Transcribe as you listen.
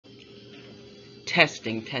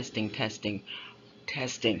Testing, testing, testing,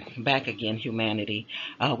 testing. Back again, humanity,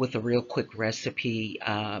 with a real quick recipe.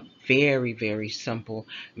 Very, very simple,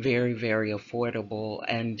 very, very affordable,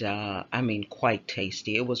 and I mean, quite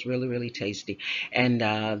tasty. It was really, really tasty. And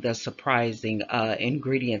the surprising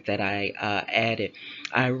ingredient that I added,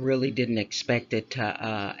 I really didn't expect it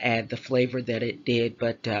to add the flavor that it did,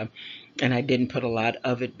 but. And I didn't put a lot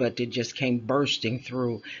of it, but it just came bursting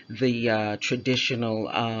through the traditional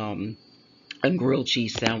a grilled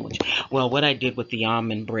cheese sandwich. Well, what I did with the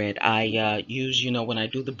almond bread, I use, when I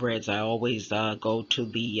do the breads, I always go to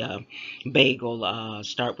the bagel,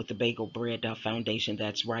 start with the bagel bread foundation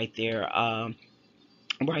that's right there.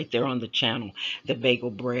 Right there on the channel, the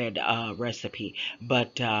bagel bread recipe.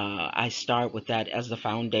 But I start with that as the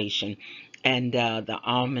foundation. And the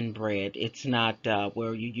almond bread, it's not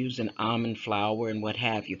where you use an almond flour and what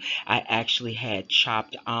have you. I actually had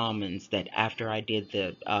chopped almonds that after I did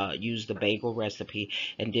the use the bagel recipe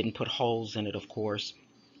and didn't put holes in it, of course,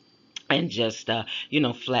 and just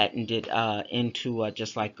flattened it into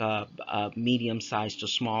just like medium sized to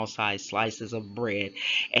small sized slices of bread.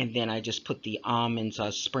 And then I just put the almonds,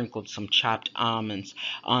 sprinkled some chopped almonds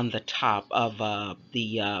on the top of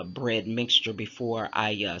the bread mixture before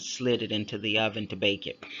I slid it into the oven to bake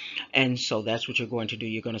it. And so that's what you're going to do.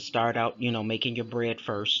 You're going to start out making your bread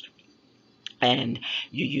first, and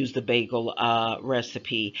you use the bagel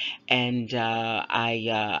recipe. And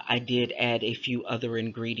I did add a few other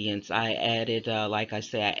ingredients. I added, like I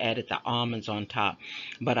say, I added the almonds on top,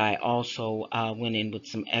 but I also went in with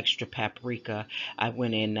some extra paprika. I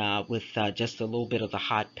went in with just a little bit of the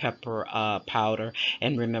hot pepper powder.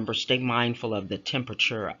 And remember, stay mindful of the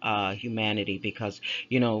temperature, humanity, because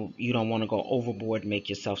you don't want to go overboard and make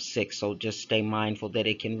yourself sick. So just stay mindful that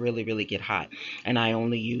it can really, really get hot. And I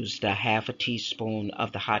only used a half a teaspoon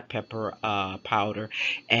of the hot pepper powder,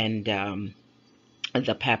 and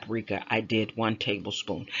the paprika I did 1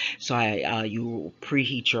 tablespoon. So you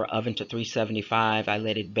preheat your oven to 375. I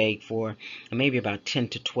let it bake for maybe about 10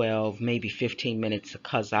 to 12, maybe 15 minutes,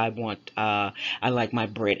 because I like my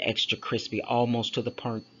bread extra crispy, almost to the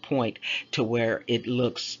point to where it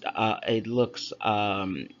looks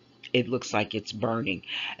like it's burning.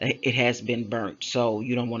 It has been burnt, so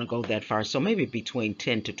you don't want to go that far. So maybe between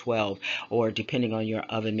 10 to 12, or depending on your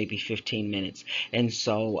oven, maybe 15 minutes. And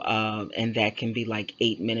so, and that can be like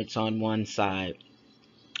 8 minutes on one side,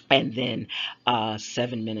 and then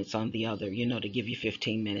 7 minutes on the other, to give you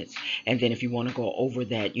 15 minutes. And then if you want to go over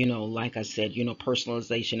that, like I said,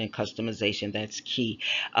 personalization and customization, that's key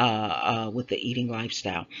with the eating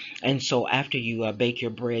lifestyle. And so after you bake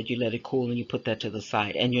your bread, you let it cool and you put that to the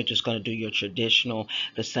side, and you're just going to do your traditional,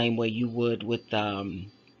 the same way you would with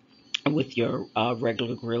your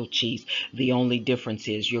regular grilled cheese. The only difference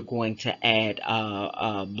is you're going to add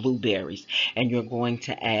blueberries, and you're going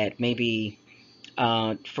to add maybe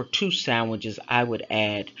for 2 sandwiches, I would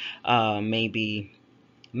add maybe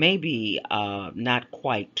not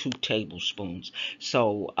quite 2 tablespoons.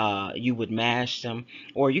 So you would mash them,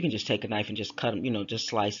 or you can just take a knife and just cut them, just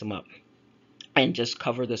slice them up, and just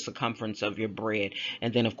cover the circumference of your bread.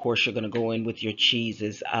 And then of course you're going to go in with your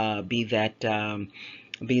cheeses, be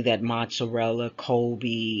that mozzarella,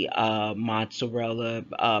 Colby, mozzarella,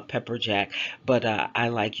 pepper jack. But I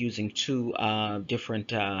like using two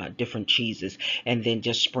different cheeses, and then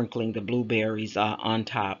just sprinkling the blueberries on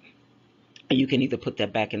top. You can either put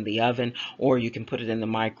that back in the oven, or you can put it in the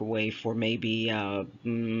microwave for maybe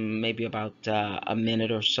about a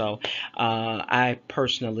minute or so. I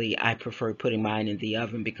personally, I prefer putting mine in the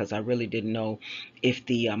oven, because I really didn't know if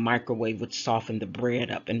the microwave would soften the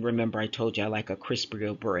bread up. And remember, I told you I like a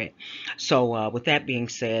crispier bread. So with that being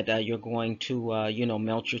said, you're going to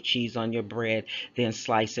melt your cheese on your bread, then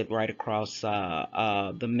slice it right across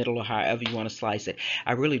the middle, or however you want to slice it.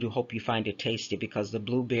 I really do hope you find it tasty, because the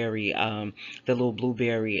little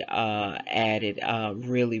blueberry added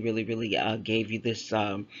really, really, really gave you this.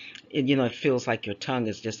 It feels like your tongue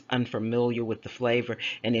is just unfamiliar with the flavor,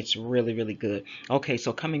 and it's really, really good. Okay,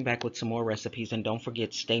 so coming back with some more recipes, and don't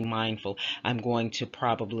forget, stay mindful. I'm going to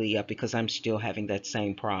probably, because I'm still having that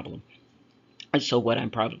same problem. And so what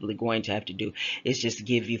I'm probably going to have to do is just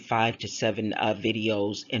give you 5 to 7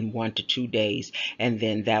 videos in 1 to 2 days, and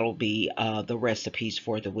then that'll be the recipes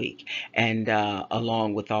for the week, and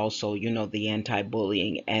along with also, the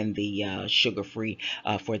anti-bullying and the sugar-free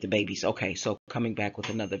for the babies. Okay, so coming back with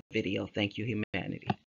another video. Thank you, humanity.